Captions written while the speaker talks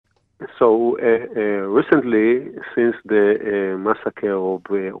Recently, since the massacre of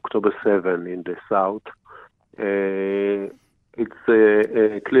October 7 in the south, it's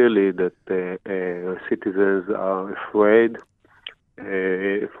clearly that citizens are afraid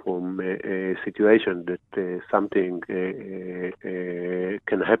from a situation that something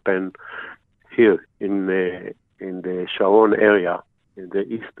can happen here in the Sharon area, in the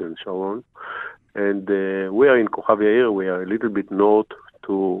eastern Sharon. And we are in Kochav Yair. We are a little bit north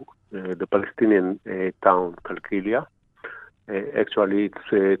to the Palestinian town, Kalkilia. Actually, it's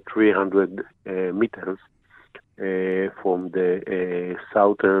 300 meters from the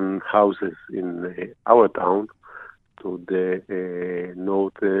southern houses in our town to the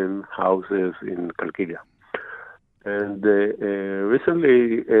northern houses in Kalkilia. And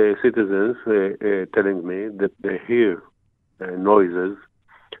recently, citizens telling me that they hear noises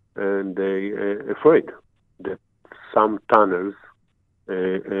and they afraid that some tunnels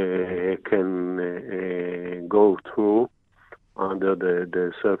can go through under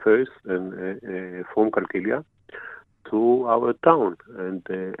the surface and from Kalkilia to our town, and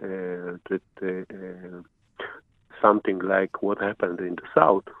that something like what happened in the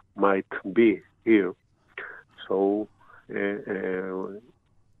south might be here. So they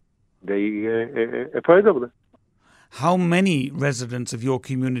afraid of that. How many residents of your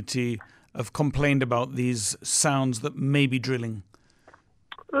community have complained about these sounds that may be drilling?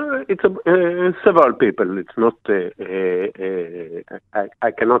 It's several people. It's not.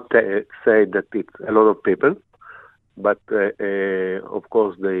 I cannot say that it's a lot of people, but of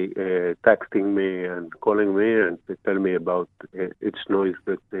course they texting me and calling me and they tell me about each noise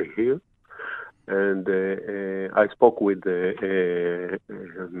that they hear. And I spoke with the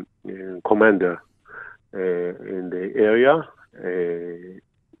commander in the area,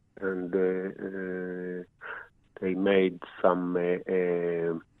 and they made some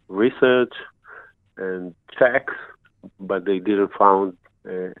research and checks, but they didn't found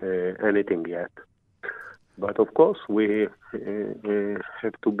anything yet. But of course, we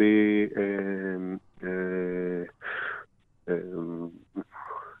have to be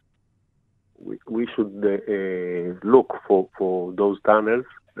we should look for those tunnels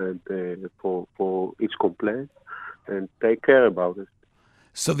and for each complaint and take care about it.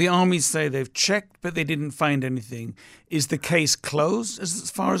 So the armies say they've checked, but they didn't find anything. Is the case closed as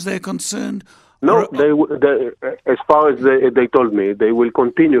far as they're concerned? No, they as far as they told me, they will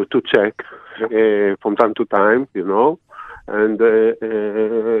continue to check from time to time, and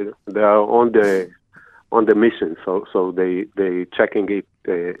they are on the mission. So they checking it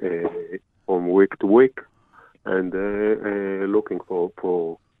from week to week and looking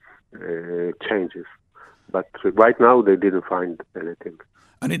for changes. But right now they didn't find anything.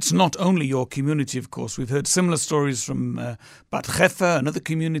 And it's not only your community, of course. We've heard similar stories from Bat Hefer and other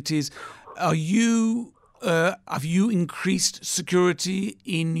communities. Have you increased security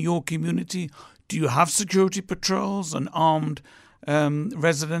in your community? Do you have security patrols and armed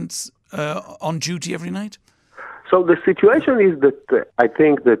residents on duty every night? So the situation is that I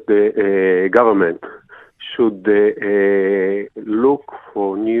think that the government should look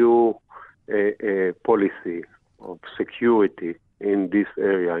for new policy of security in this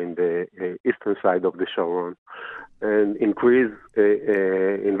area, in the eastern side of the Sharon, and increase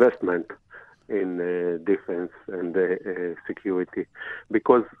investment in defense and security,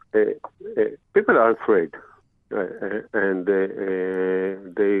 because people are afraid and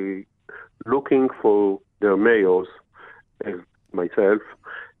they looking for their mayors, as myself,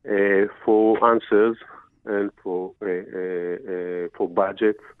 for answers and for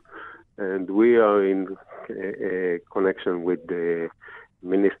budgets. And we are in connection with the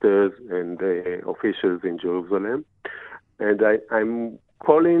ministers and the officials in Jerusalem. And I'm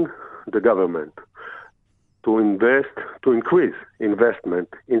calling the government to increase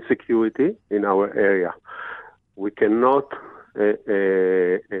investment in security in our area. We cannot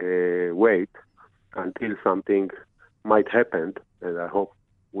wait until something might happen, and I hope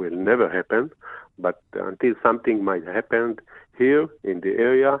will never happen, but until something might happen here in the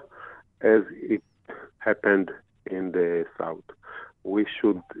area as it happened in the south. We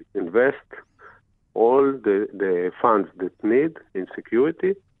should invest all the funds that need in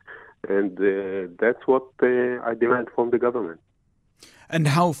security, and that's what I demand from the government. And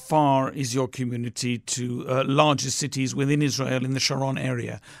how far is your community to larger cities within Israel in the Sharon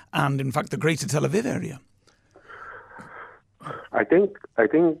area and, in fact, the greater Tel Aviv area? I think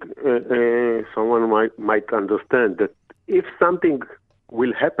someone might understand that if something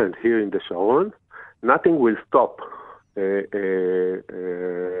will happen here in the Sharon, nothing will stop the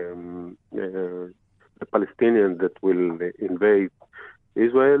Palestinians that will invade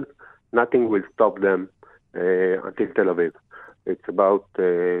Israel nothing will stop them until Tel Aviv. It's about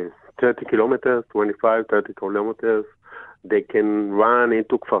 30 kilometers, 25, 30 kilometers. They can run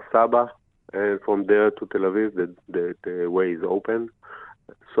into Kfar Saba, and from there to Tel Aviv, the way is open.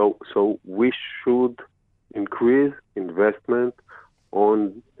 So we should increase investment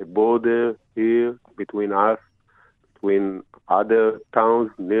on the border here between us, between other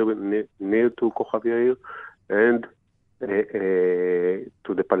towns near to Kochav Yair, and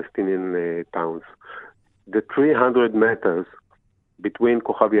to the Palestinian towns. The 300 meters between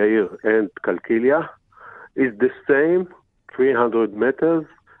Kochav Yair and Kalkilia is the same 300 meters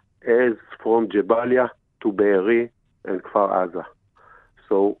as from Jebalia to Be'eri and Kfar Aza.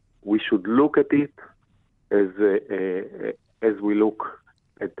 So we should look at it as we look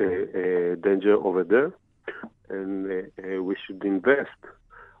at the danger over there, and we should invest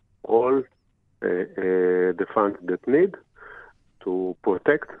all the funds that need to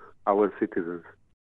protect our citizens.